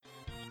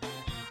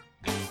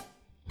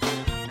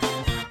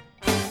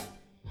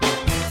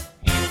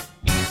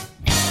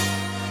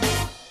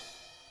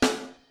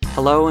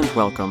Hello and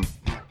welcome.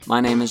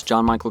 My name is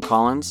John Michael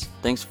Collins.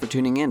 Thanks for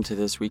tuning in to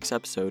this week's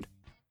episode.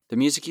 The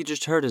music you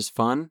just heard is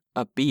fun,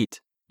 upbeat,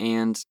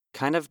 and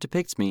kind of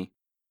depicts me.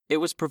 It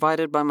was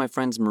provided by my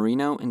friends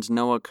Marino and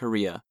Noah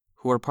Correa,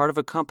 who are part of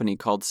a company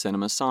called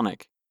Cinema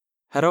Sonic.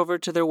 Head over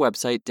to their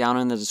website down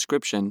in the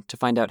description to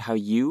find out how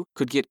you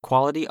could get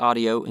quality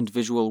audio and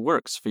visual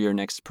works for your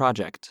next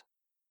project.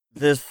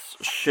 This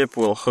ship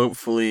will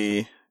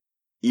hopefully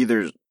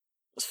either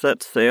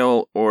set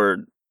sail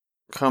or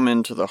come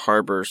into the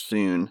harbor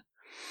soon.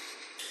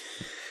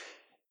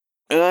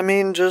 And I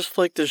mean, just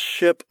like the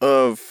ship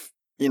of,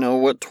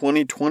 what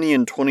 2020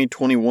 and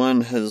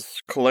 2021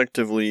 has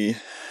collectively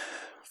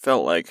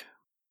felt like.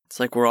 It's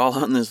like we're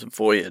all on this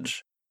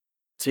voyage.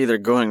 It's either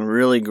going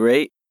really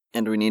great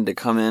and we need to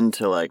come in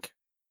to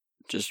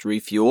just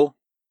refuel,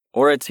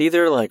 or it's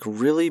either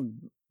really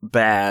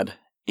bad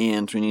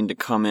and we need to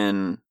come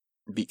in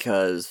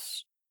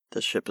because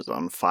the ship is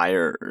on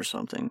fire or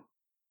something.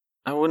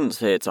 I wouldn't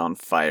say it's on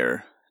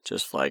fire,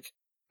 just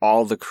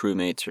all the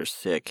crewmates are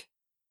sick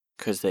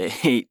because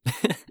they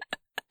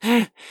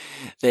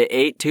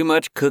ate too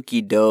much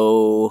cookie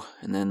dough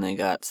and then they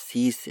got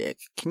seasick.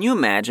 Can you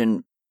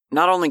imagine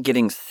not only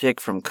getting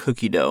sick from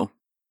cookie dough,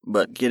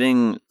 but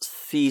getting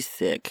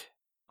seasick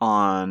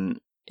on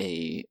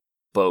a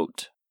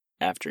boat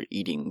after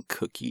eating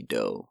cookie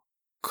dough?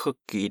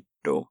 Cookie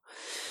dough.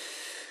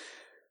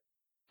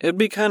 It'd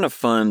be kind of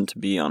fun to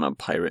be on a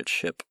pirate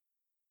ship.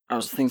 I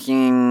was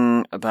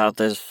thinking about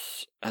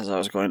this as I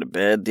was going to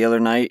bed the other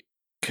night,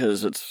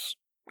 because it's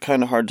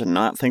kind of hard to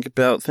not think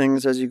about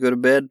things as you go to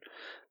bed.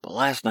 But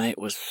last night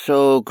was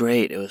so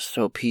great. It was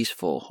so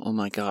peaceful. Oh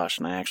my gosh,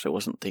 and I actually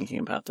wasn't thinking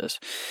about this.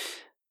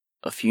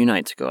 A few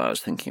nights ago, I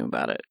was thinking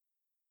about it.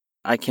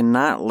 I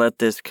cannot let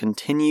this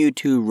continue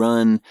to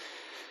run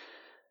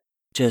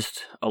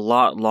just a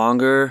lot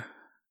longer.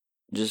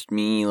 Just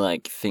me,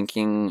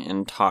 thinking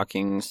and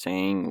talking,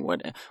 saying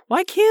what...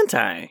 Why can't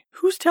I?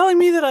 Who's telling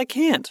me that I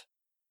can't?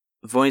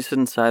 Voice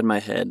inside my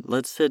head,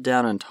 let's sit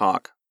down and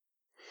talk.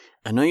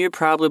 I know you're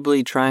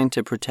probably trying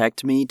to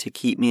protect me to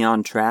keep me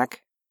on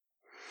track.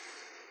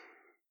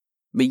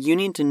 But you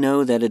need to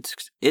know that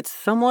it's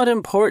somewhat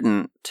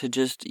important to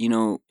just,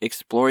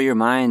 explore your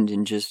mind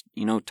and just,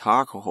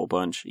 talk a whole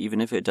bunch, even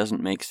if it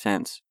doesn't make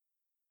sense.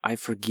 I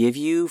forgive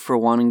you for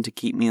wanting to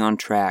keep me on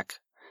track.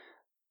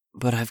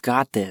 But I've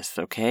got this,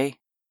 okay?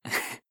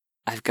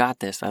 I've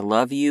got this. I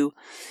love you.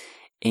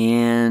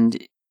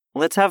 And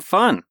let's have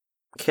fun.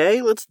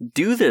 Okay? Let's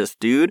do this,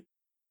 dude.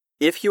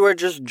 If you are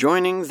just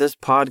joining, this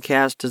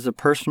podcast is a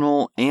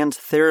personal and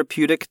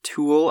therapeutic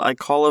tool I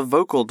call a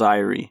vocal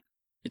diary.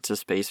 It's a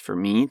space for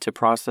me to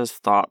process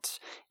thoughts,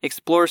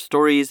 explore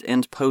stories,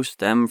 and post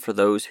them for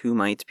those who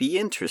might be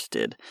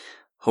interested,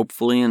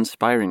 hopefully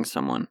inspiring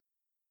someone.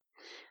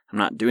 I'm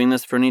not doing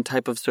this for any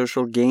type of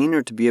social gain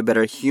or to be a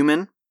better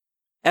human.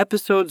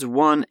 Episodes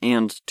 1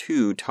 and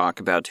 2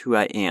 talk about who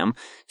I am,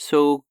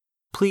 so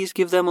please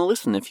give them a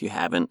listen if you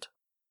haven't.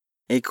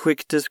 A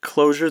quick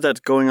disclosure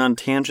that going on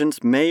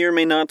tangents may or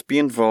may not be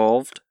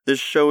involved. This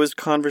show is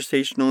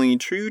conversationally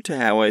true to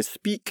how I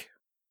speak.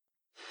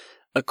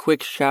 A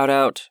quick shout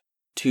out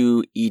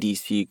to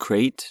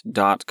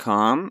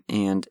edccrate.com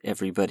and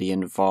everybody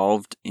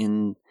involved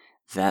in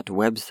that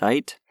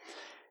website.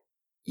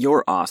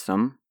 You're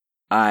awesome.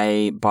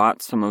 I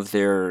bought some of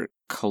their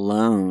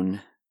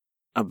cologne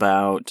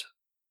about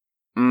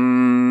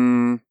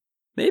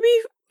maybe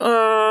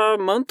a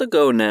month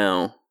ago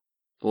now.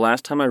 The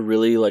last time I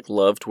really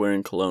loved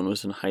wearing cologne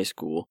was in high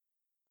school.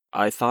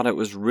 I thought it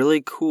was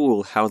really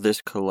cool how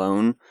this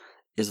cologne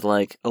is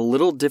a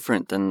little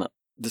different than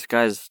this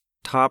guy's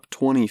top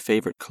 20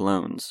 favorite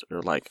colognes,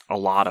 or a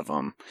lot of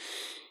them.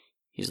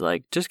 He's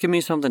just give me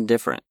something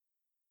different.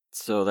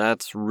 So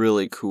that's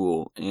really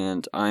cool,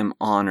 and I'm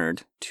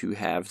honored to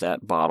have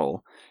that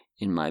bottle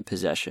in my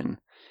possession.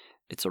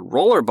 It's a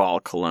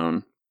rollerball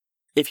cologne.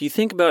 If you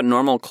think about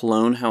normal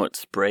cologne, how it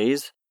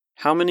sprays,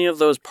 how many of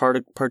those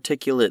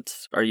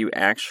particulates are you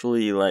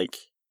actually,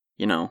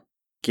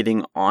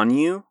 getting on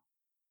you?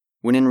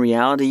 When in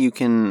reality, you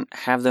can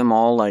have them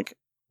all,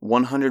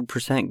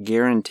 100%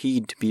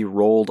 guaranteed to be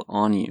rolled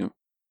on you.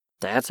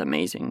 That's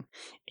amazing.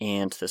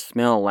 And the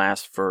smell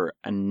lasts for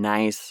a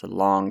nice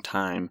long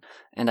time.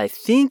 And I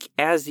think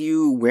as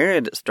you wear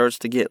it, it starts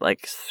to get,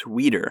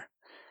 sweeter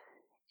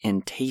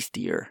and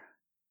tastier.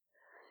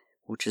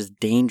 Which is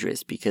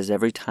dangerous because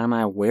every time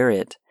I wear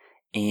it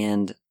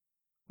and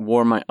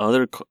wore my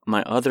other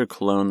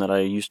cologne that I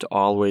used to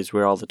always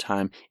wear all the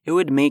time, it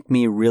would make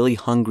me really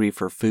hungry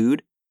for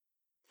food.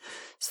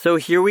 So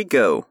here we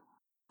go.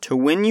 To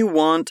when you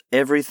want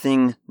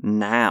everything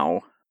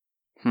now.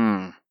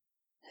 I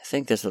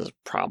think this is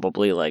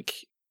probably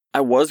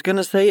I was going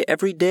to say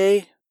every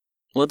day.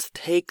 Let's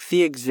take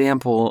the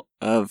example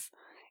of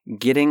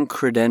getting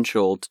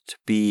credentialed to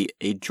be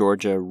a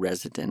Georgia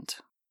resident.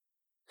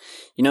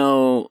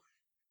 You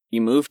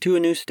move to a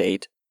new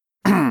state,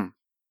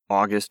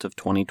 August of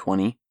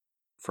 2020,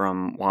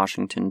 from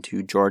Washington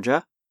to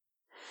Georgia.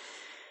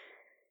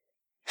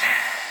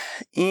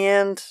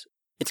 And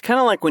it's kind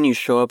of like when you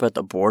show up at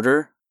the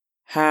border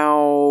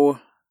how,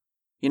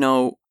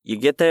 you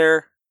get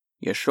there,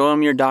 you show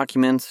them your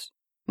documents,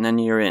 and then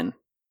you're in.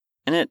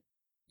 And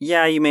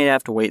you may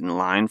have to wait in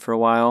line for a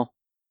while,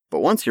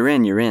 but once you're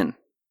in, you're in.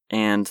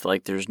 And,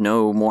 there's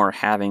no more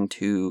having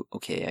to,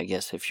 I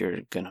guess if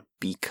you're gonna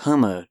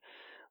become a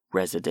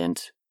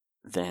resident,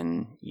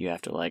 then you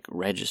have to,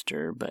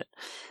 register, but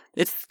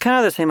it's kind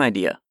of the same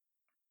idea.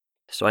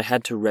 So I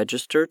had to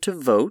register to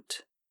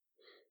vote,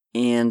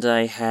 and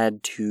I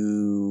had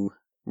to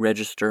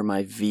register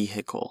my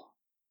vehicle.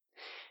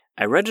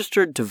 I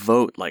registered to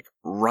vote,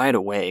 right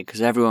away,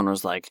 because everyone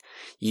was like,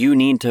 you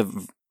need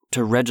to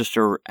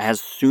register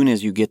as soon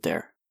as you get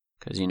there.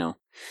 Because,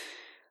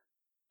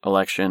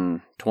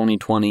 election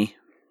 2020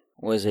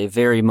 was a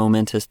very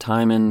momentous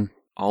time in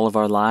all of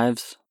our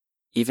lives.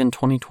 Even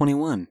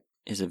 2021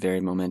 is a very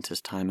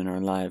momentous time in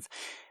our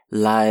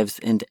lives,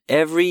 and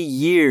every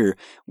year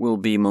will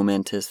be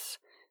momentous.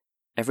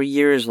 Every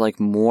year is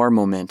more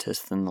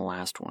momentous than the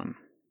last one.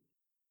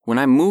 When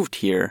I moved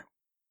here,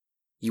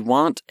 you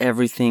want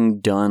everything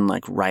done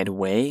right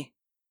away,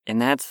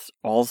 and that's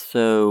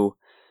also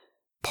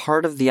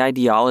part of the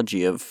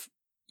ideology of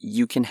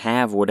you can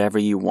have whatever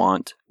you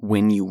want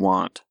when you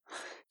want.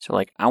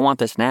 So I want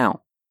this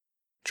now.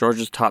 George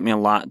has taught me a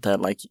lot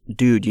that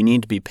dude, you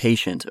need to be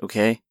patient,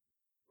 okay?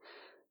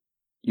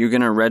 You're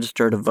going to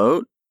register to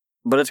vote,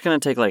 but it's going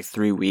to take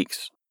 3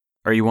 weeks.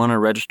 Or you want to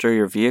register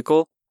your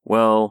vehicle?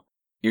 Well,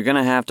 you're going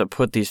to have to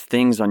put these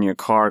things on your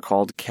car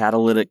called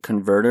catalytic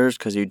converters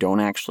because you don't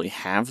actually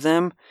have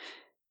them.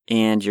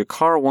 And your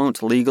car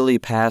won't legally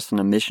pass an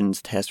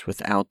emissions test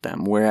without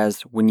them.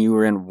 Whereas when you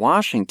were in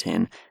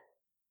Washington,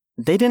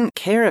 they didn't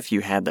care if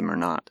you had them or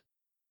not.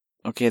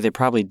 Okay, they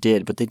probably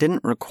did, but they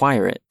didn't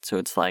require it. So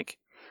it's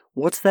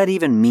what's that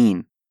even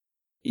mean?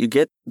 You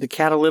get the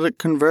catalytic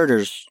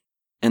converters,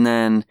 and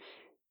then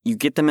you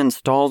get them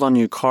installed on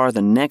your car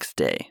the next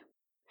day.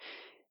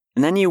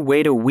 And then you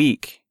wait a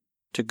week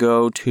to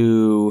go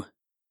to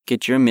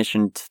get your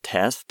emissions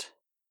test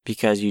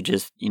because you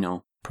just,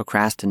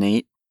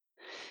 procrastinate.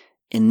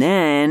 And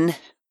then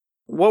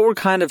what we're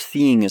kind of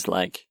seeing is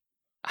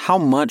how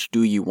much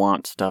do you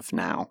want stuff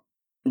now?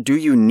 Do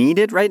you need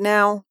it right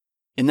now?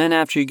 And then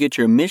after you get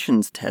your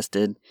emissions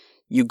tested,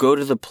 you go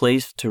to the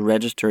place to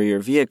register your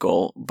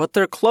vehicle, but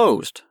they're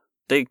closed.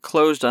 They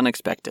closed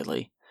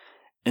unexpectedly.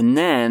 And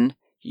then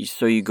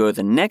you go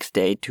the next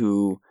day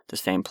to the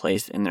same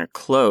place and they're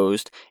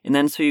closed. And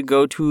then so you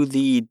go to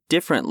the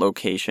different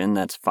location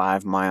that's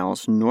 5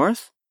 miles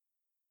north.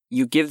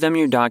 You give them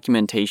your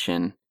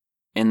documentation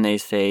and they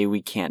say,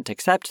 we can't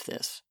accept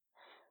this.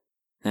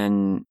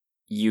 Then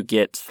you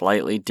get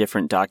slightly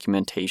different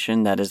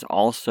documentation that is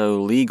also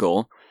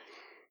legal.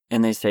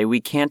 And they say, we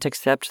can't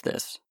accept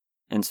this.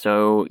 And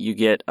so you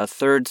get a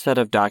third set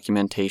of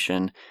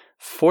documentation.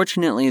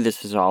 Fortunately,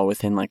 this is all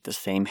within the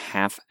same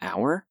half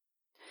hour.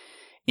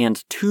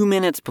 And 2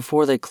 minutes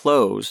before they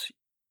close,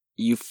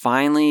 you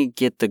finally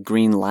get the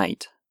green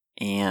light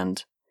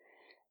and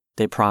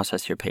they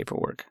process your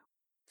paperwork.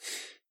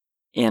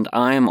 And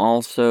I'm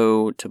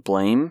also to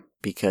blame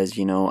because,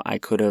 I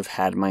could have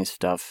had my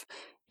stuff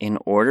in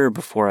order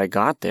before I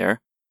got there.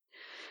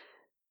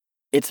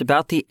 It's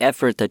about the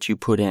effort that you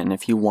put in.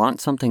 If you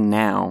want something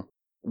now,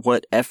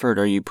 what effort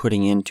are you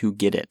putting in to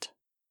get it?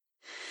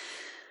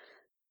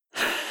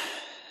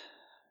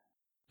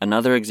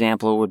 Another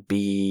example would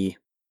be,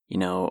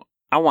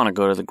 I want to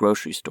go to the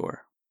grocery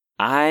store.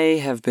 I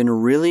have been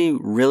really,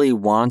 really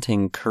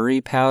wanting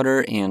curry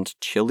powder and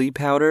chili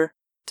powder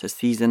to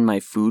season my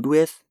food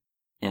with,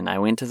 and I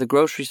went to the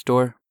grocery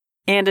store,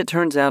 and it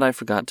turns out I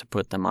forgot to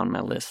put them on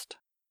my list.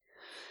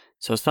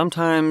 So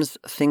sometimes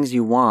things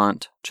you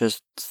want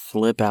just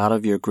slip out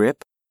of your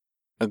grip.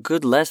 A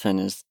good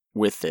lesson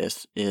with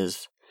this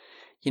is,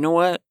 you know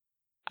what?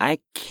 I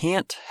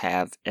can't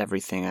have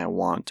everything I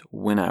want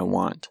when I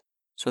want.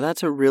 So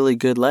that's a really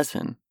good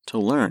lesson to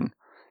learn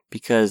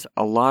because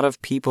a lot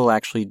of people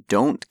actually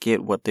don't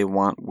get what they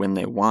want when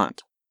they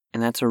want.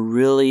 And that's a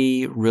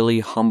really, really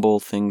humble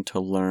thing to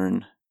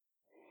learn.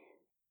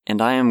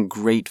 And I am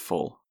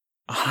grateful.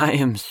 I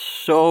am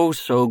so,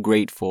 so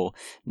grateful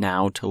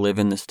now to live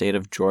in the state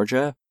of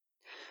Georgia,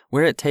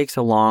 where it takes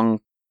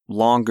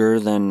longer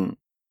than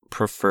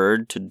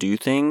preferred to do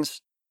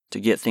things, to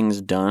get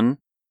things done,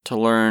 to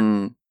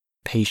learn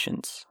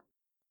patience.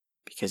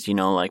 Because,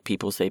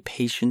 people say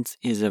patience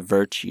is a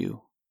virtue.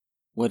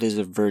 What is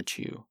a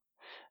virtue?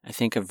 I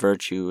think a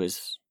virtue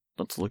is,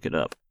 let's look it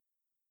up.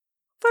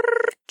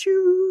 Virtue,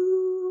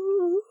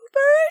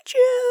 virtue,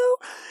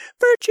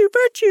 virtue,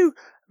 virtue,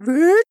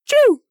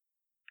 virtue.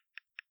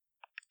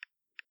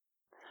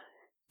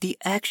 The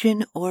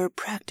action or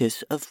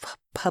practice of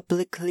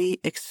publicly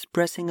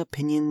expressing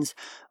opinions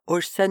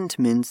or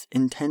sentiments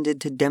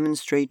intended to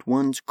demonstrate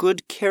one's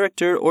good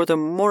character or the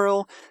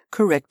moral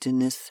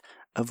correctness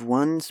of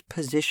one's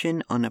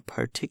position on a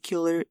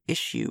particular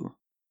issue.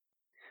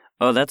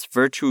 Oh, that's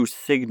virtue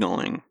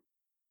signaling.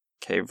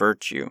 Okay,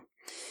 virtue.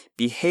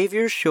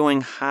 Behavior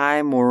showing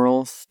high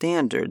moral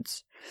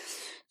standards.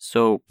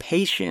 So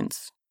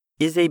patience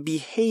is a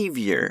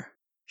behavior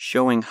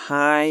showing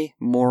high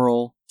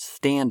moral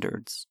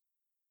standards.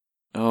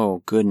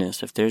 Oh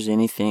goodness, if there's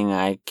anything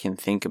I can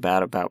think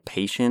about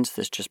patience,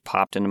 this just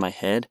popped into my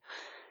head.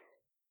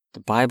 The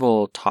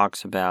Bible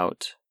talks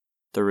about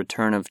the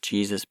return of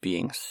Jesus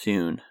being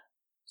soon.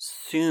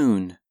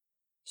 Soon.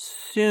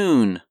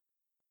 Soon.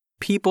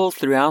 People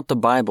throughout the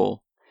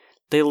Bible,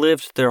 they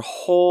lived their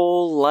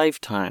whole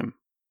lifetime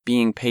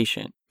being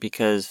patient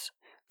because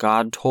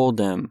God told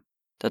them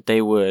that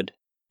they would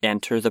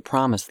enter the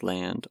promised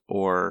land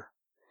or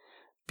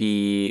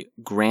be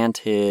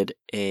granted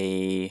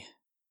a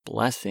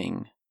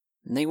blessing.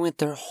 And they went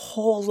their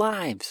whole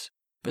lives.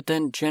 But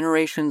then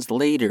generations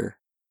later,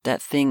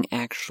 that thing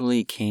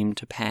actually came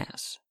to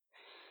pass.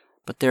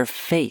 But their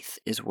faith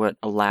is what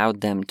allowed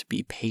them to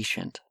be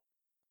patient.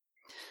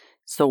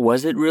 So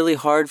was it really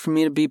hard for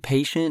me to be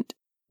patient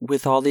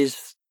with all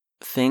these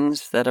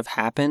things that have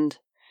happened?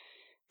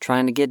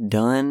 Trying to get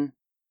done?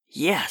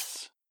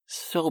 Yes,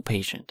 so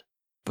patient.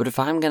 But if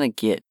I'm going to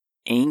get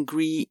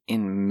angry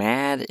and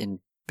mad and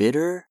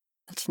bitter,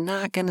 that's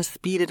not going to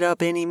speed it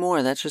up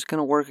anymore. That's just going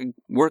to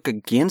work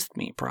against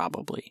me,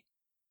 probably.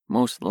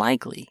 Most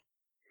likely.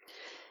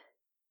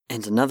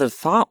 And another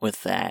thought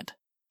with that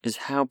is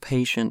how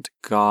patient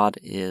God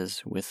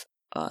is with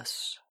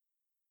us.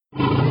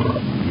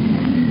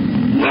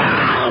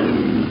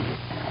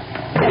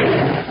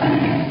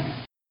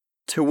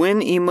 To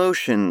when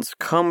emotions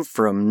come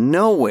from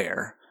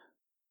nowhere,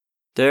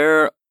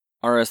 there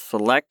are a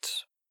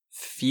select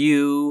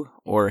few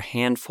or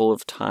handful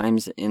of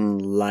times in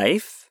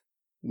life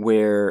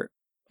where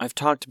I've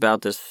talked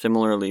about this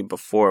similarly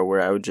before,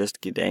 where I would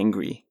just get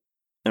angry.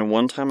 And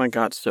one time I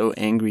got so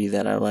angry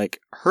that I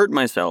hurt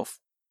myself.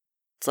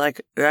 It's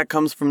like that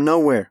comes from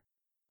nowhere.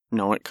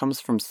 No, it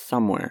comes from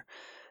somewhere.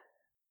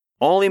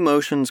 All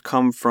emotions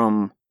come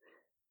from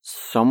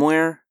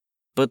somewhere,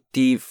 but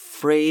the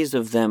phrase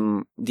of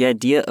them, the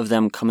idea of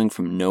them coming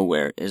from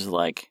nowhere is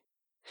like,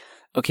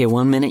 okay,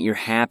 1 minute you're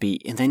happy,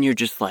 and then you're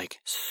just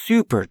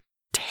super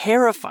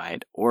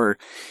terrified or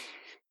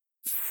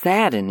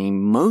sad and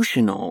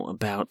emotional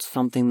about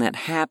something that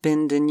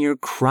happened, and you're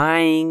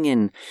crying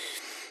and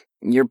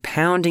you're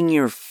pounding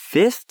your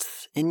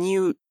fists,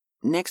 and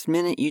next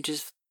minute you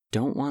just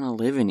don't want to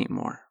live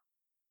anymore.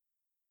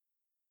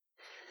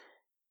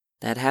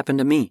 That happened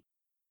to me.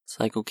 It's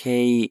like,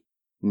 okay,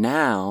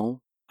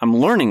 now I'm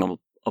learning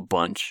a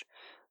bunch,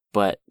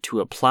 but to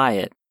apply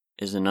it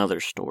is another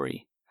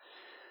story.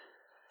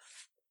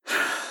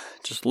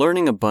 Just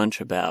learning a bunch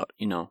about,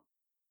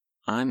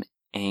 I'm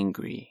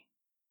angry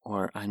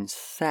or I'm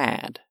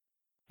sad.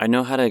 I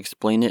know how to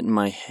explain it in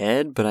my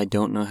head, but I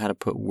don't know how to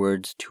put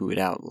words to it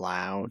out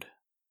loud.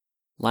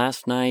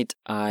 Last night,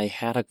 I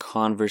had a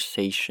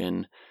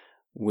conversation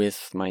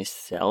with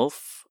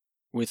myself,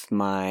 with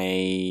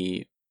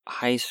my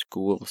high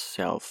school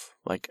self,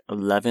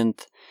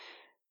 11th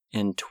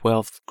and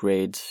 12th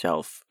grade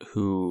self,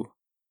 who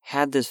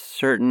had this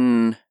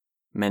certain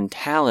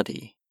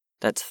mentality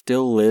that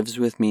still lives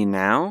with me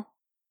now,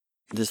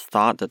 this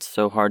thought that's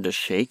so hard to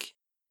shake.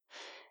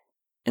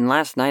 And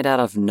last night, out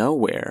of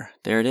nowhere,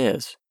 there it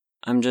is.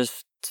 I'm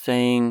just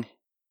saying,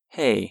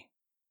 hey,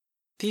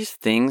 these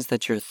things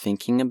that you're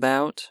thinking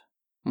about,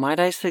 might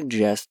I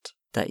suggest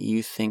that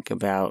you think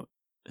about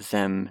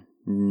them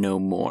no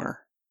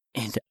more?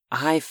 And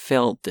I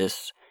felt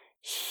this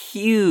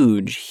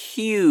huge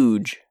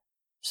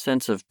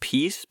sense of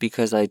peace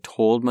because I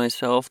told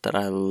myself that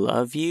I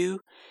love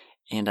you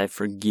and I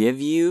forgive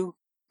you.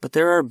 But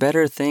there are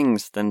better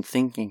things than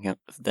thinking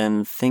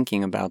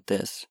about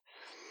this.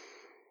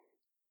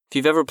 If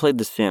you've ever played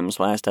The Sims,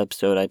 last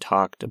episode I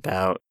talked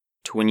about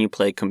to when you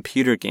play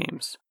computer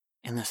games.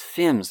 And The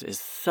Sims is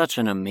such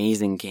an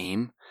amazing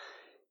game.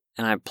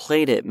 And I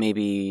played it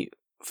maybe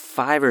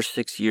 5 or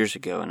 6 years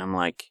ago, and I'm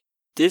like,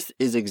 this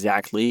is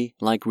exactly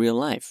like real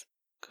life.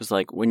 Because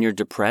when you're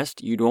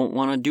depressed, you don't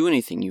want to do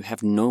anything. You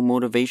have no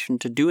motivation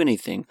to do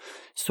anything.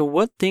 So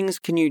what things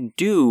can you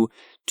do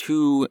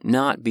to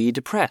not be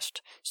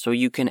depressed so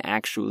you can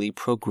actually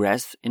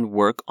progress and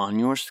work on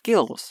your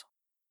skills?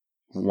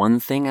 One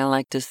thing I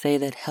like to say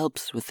that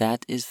helps with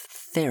that is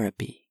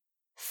therapy.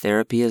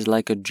 Therapy is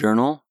like a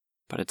journal,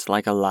 but it's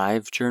like a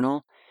live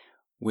journal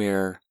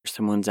where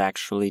someone's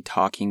actually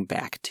talking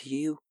back to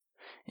you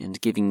and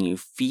giving you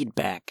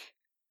feedback.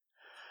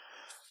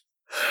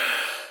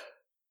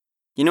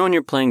 When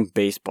you're playing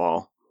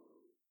baseball,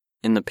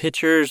 and the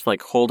pitcher's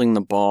holding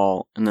the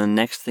ball, and the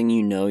next thing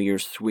you know, you're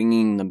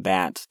swinging the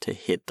bat to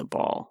hit the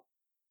ball.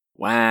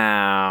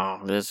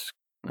 Wow, that's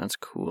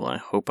cool. I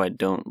hope I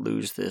don't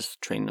lose this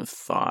train of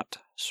thought.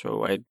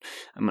 So I'm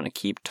going to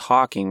keep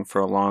talking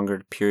for a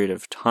longer period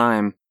of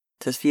time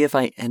to see if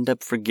I end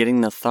up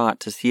forgetting the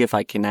thought, to see if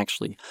I can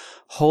actually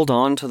hold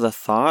on to the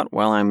thought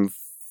while I'm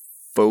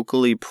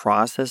vocally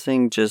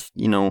processing just,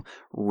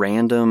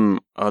 random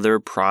other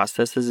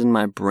processes in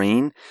my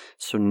brain.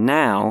 So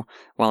now,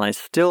 while I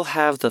still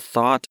have the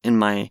thought in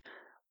my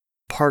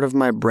part of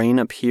my brain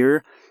up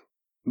here,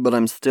 but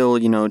I'm still,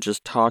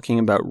 just talking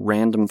about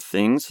random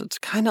things, it's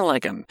kind of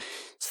like I'm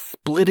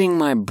splitting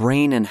my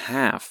brain in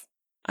half.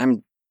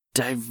 I'm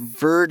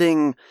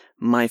diverting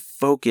my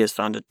focus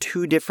onto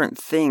two different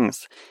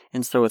things.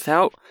 And so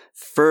without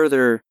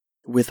further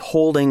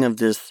withholding of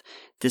this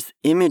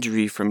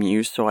imagery from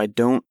you, so I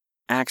don't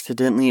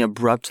accidentally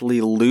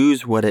abruptly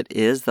lose what it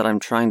is that I'm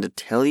trying to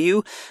tell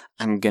you,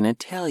 I'm going to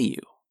tell you.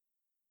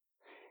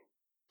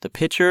 The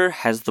pitcher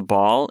has the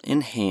ball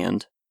in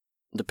hand.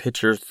 The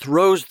pitcher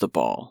throws the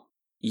ball.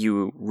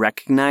 You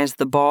recognize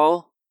the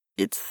ball,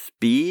 its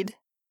speed,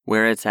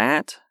 where it's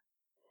at,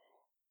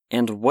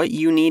 and what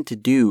you need to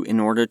do in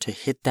order to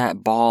hit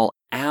that ball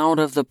out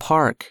of the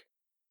park.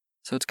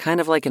 So it's kind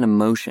of like an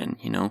emotion,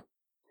 you know?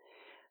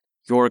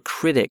 Your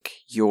critic,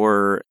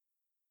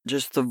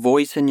 just the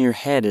voice in your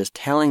head is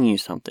telling you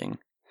something,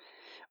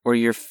 or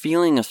you're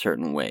feeling a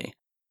certain way.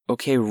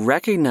 Okay,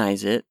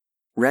 recognize it.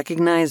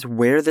 Recognize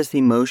where this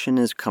emotion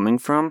is coming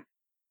from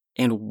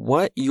and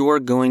what you're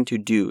going to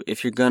do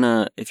if you're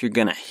gonna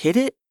hit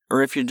it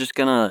or if you're just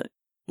gonna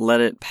let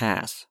it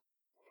pass.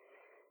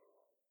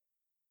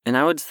 And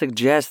I would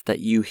suggest that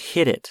you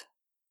hit it.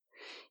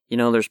 You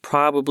know, there's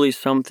probably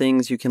some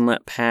things you can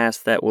let pass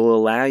that will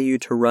allow you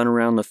to run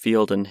around the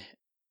field and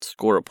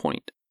score a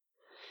point.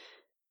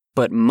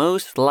 But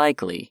most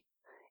likely,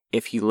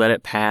 if you let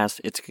it pass,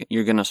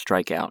 you're going to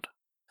strike out.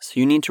 So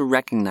you need to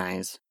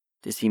recognize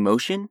this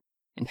emotion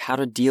and how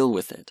to deal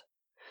with it.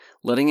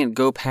 Letting it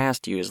go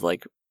past you is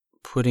like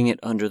putting it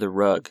under the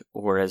rug,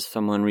 or as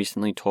someone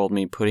recently told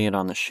me, putting it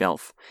on the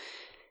shelf.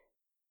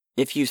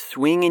 If you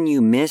swing and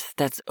you miss,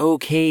 that's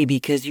okay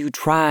because you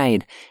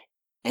tried.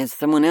 As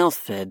someone else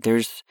said,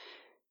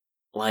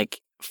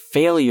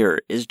 failure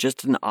is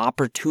just an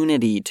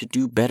opportunity to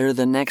do better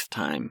the next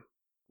time.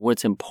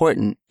 What's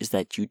important is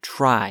that you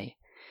try.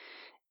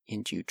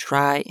 And you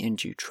try,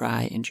 and you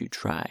try, and you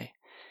try.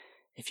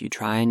 If you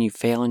try and you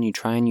fail, and you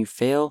try and you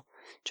fail,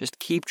 just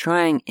keep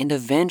trying, and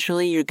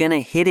eventually you're gonna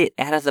hit it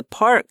out of the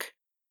park.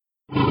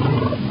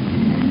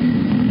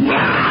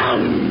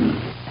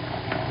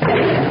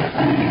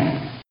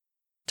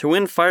 To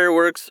win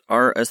fireworks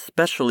are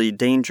especially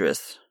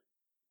dangerous.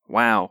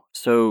 Wow.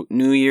 So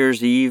New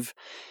Year's Eve,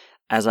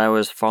 as I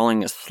was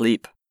falling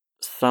asleep,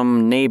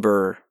 some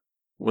neighbor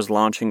was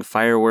launching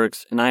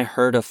fireworks, and I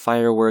heard a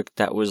firework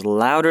that was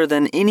louder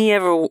than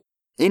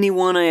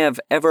anyone I have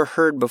ever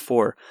heard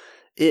before.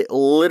 It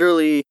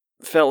literally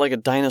felt like a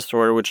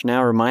dinosaur, which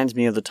now reminds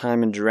me of the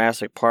time in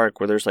Jurassic Park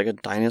where there's like a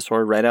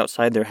dinosaur right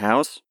outside their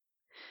house.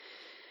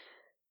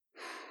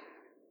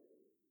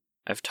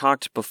 I've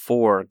talked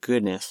before,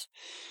 goodness,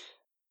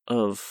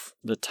 of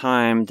the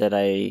time that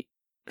I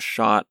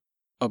shot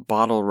a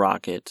bottle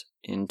rocket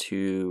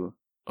into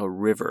a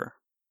river.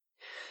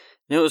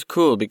 And it was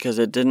cool because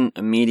it didn't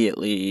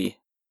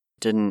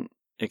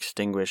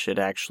extinguish. It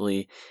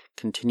actually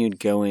continued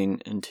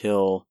going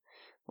until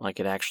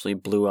it actually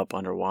blew up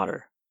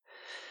underwater.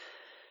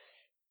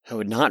 I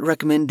would not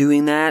recommend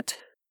doing that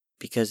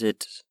because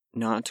it's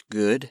not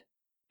good.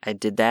 I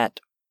did that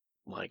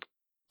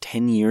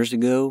 10 years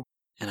ago,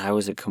 and I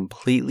was a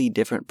completely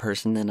different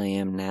person than I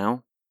am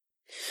now.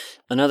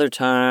 Another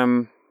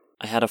time,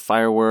 I had a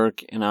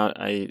firework, and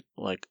I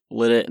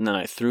lit it, and then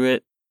I threw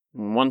it.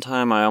 One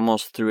time, I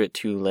almost threw it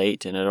too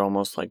late, and it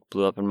almost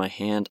blew up in my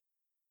hand.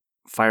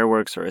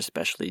 Fireworks are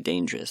especially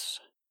dangerous.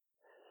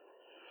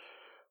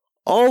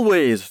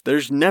 Always!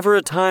 There's never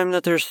a time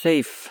that they're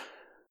safe.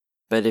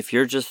 But if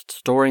you're just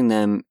storing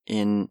them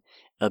in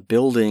a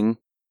building,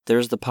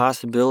 there's the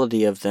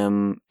possibility of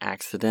them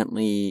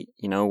accidentally,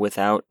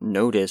 without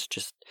notice,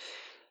 just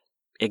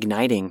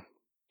igniting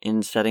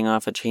and setting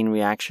off a chain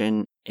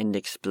reaction and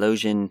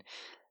explosion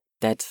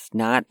that's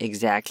not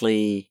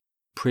exactly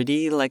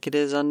pretty like it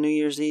is on New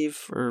Year's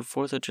Eve or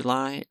 4th of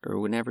July or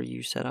whenever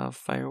you set off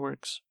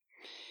fireworks.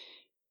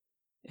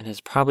 And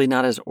it's probably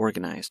not as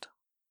organized,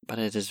 but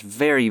it is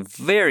very,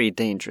 very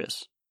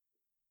dangerous.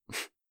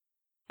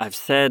 I've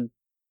said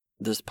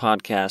this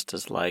podcast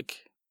is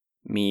like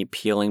me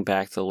peeling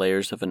back the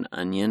layers of an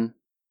onion.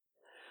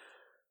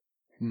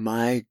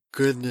 My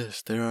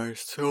goodness, there are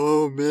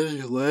so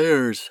many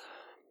layers.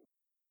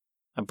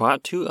 I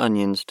bought 2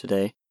 onions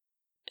today,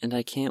 and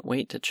I can't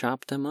wait to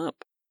chop them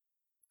up.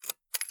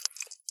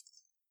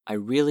 I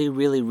really,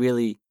 really,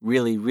 really,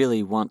 really,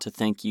 really want to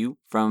thank you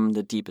from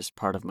the deepest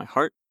part of my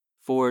heart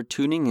for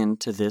tuning in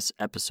to this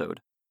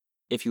episode.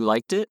 If you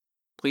liked it,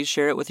 please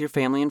share it with your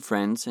family and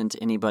friends and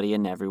anybody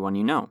and everyone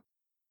you know.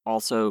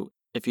 Also,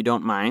 if you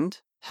don't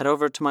mind, head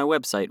over to my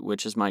website,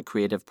 which is my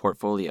creative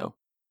portfolio,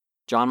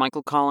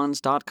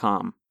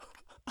 johnmichaelcollins.com.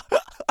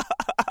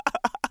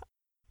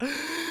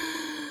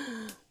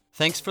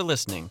 Thanks for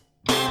listening.